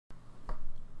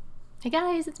Hey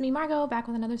guys, it's me Margot, back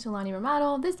with another Sulani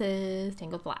remodel. This is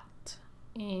Tangled Flat,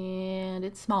 and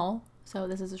it's small, so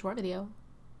this is a short video.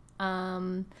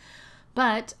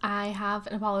 But I have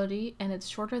an apology, and it's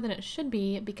shorter than it should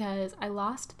be because I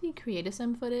lost the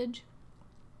Create-A-Sim footage.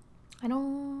 I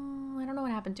don't know what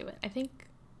happened to it. I think,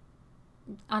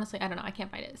 honestly, I don't know. I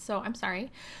can't find it, so I'm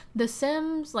sorry. The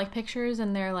Sims, like, pictures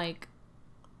and their, like,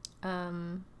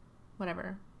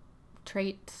 whatever,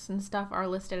 traits and stuff are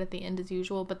listed at the end as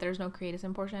usual, but there's no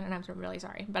Create-A-Sim portion, and I'm really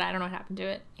sorry, but I don't know what happened to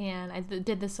it, and I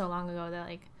did this so long ago that,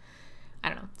 like, I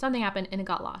don't know, something happened and it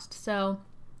got lost, so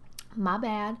my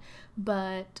bad.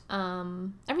 But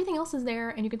everything else is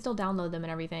there and you can still download them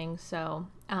and everything. So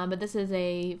but this is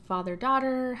a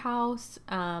father-daughter house.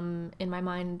 In my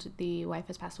mind, the wife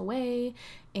has passed away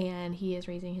and he is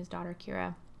raising his daughter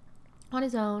Kira on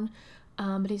his own,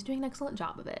 but he's doing an excellent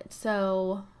job of it.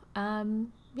 So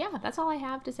yeah, that's all I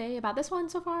have to say about this one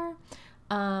so far.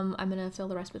 I'm gonna fill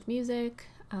the rest with music.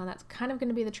 That's kind of going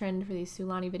to be the trend for these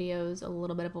Sulani videos, a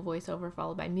little bit of a voiceover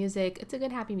followed by music. It's a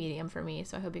good happy medium for me,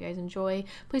 so I hope you guys enjoy.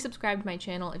 Please subscribe to my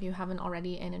channel if you haven't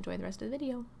already and enjoy the rest of the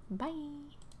video. Bye!